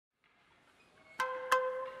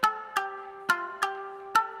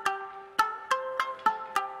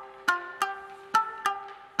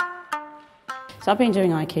So I've been doing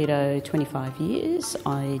Aikido 25 years.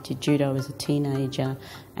 I did judo as a teenager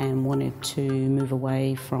and wanted to move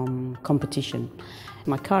away from competition.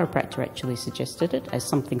 My chiropractor actually suggested it as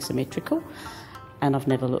something symmetrical, and I've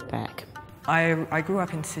never looked back. I grew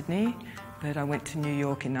up in Sydney, but I went to New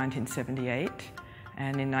York in 1978,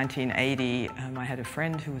 and in 1980 I had a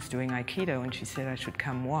friend who was doing Aikido and she said I should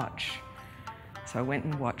come watch. So I went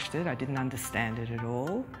and watched it. I didn't understand it at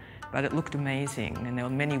all, but it looked amazing, and there were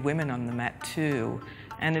many women on the mat too,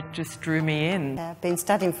 and it just drew me in. I've been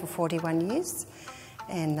studying for 41 years,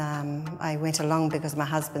 and I went along because my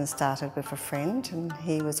husband started with a friend and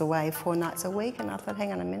he was away 4 nights a week, and I thought,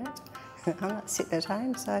 hang on a minute, I'm not sitting at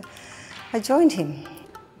home, so I joined him.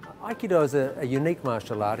 Aikido is a unique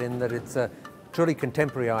martial art in that it's a truly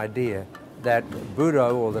contemporary idea that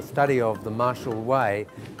Budo, or the study of the martial way,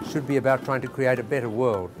 should be about trying to create a better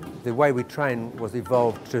world. The way we train was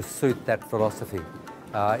evolved to suit that philosophy.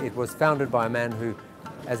 It was founded by a man who,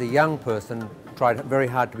 as a young person, tried very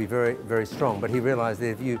hard to be very, very strong, but he realised that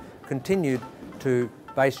if you continued to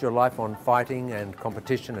base your life on fighting and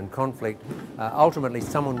competition and conflict, ultimately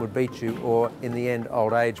someone would beat you, or in the end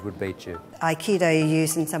old age would beat you. Aikido, you're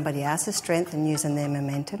using somebody else's strength and using their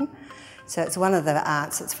momentum. So it's one of the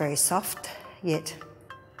arts that's very soft, yet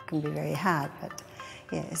can be very hard. But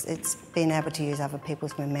yeah, it's being able to use other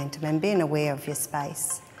people's momentum and being aware of your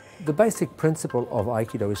space. The basic principle of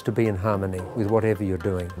Aikido is to be in harmony with whatever you're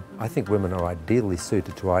doing. I think women are ideally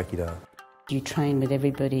suited to Aikido. You train with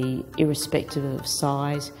everybody, irrespective of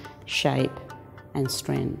size, shape and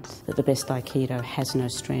strength. That the best Aikido has no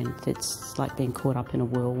strength. It's like being caught up in a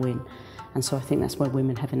whirlwind. And so I think that's why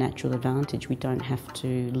women have a natural advantage. We don't have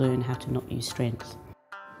to learn how to not use strength.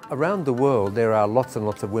 Around the world there are lots and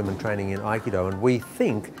lots of women training in Aikido, and we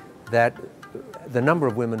think that the number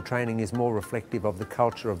of women training is more reflective of the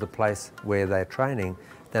culture of the place where they're training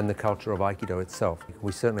than the culture of Aikido itself.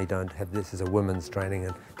 We certainly don't have this as a women's training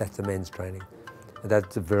and that's a men's training.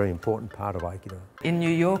 That's a very important part of Aikido. In New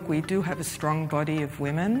York we do have a strong body of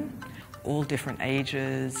women, all different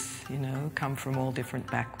ages, come from all different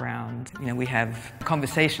backgrounds. We have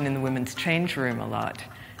conversation in the women's change room a lot,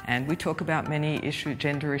 and we talk about many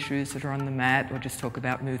gender issues that are on the mat, or just talk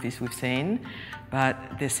about movies we've seen, but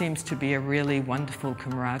there seems to be a really wonderful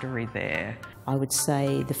camaraderie there. I would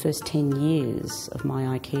say the first 10 years of my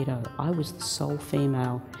Aikido, I was the sole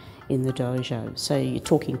female in the dojo. So you're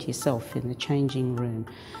talking to yourself in the changing room.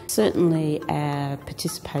 Certainly our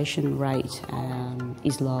participation rate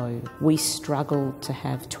is low. We struggle to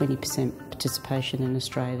have 20% participation in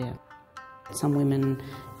Australia. Some women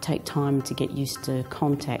take time to get used to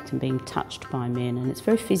contact and being touched by men, and it's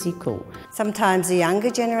very physical. Sometimes the younger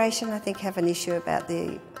generation, I think, have an issue about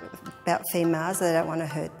females. They don't want to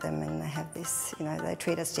hurt them, and they have this, they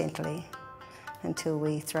treat us gently until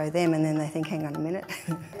we throw them, and then they think, hang on a minute.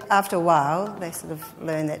 After a while, they sort of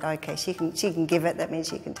learn that, okay, she can give it, that means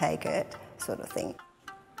she can take it, sort of thing.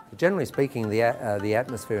 Generally speaking, the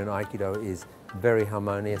atmosphere in Aikido is very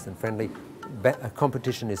harmonious and friendly.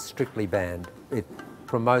 Competition is strictly banned. It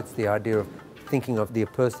promotes the idea of thinking of the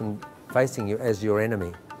person facing you as your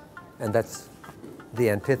enemy, and that's the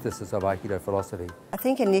antithesis of Aikido philosophy. I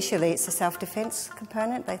think initially it's a self-defense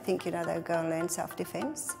component. They think, they'll go and learn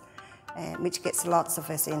self-defense, which gets lots of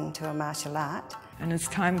us into a martial art. And as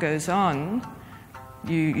time goes on,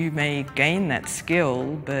 you may gain that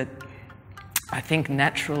skill, but I think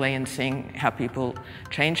naturally, in seeing how people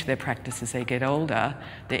change their practice as they get older,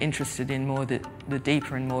 they're interested in more the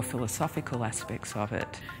deeper and more philosophical aspects of it.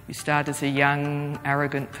 You start as a young,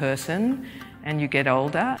 arrogant person, and you get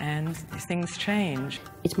older and things change.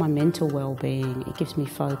 It's my mental well-being. It gives me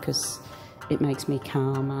focus. It makes me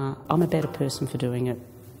calmer. I'm a better person for doing it.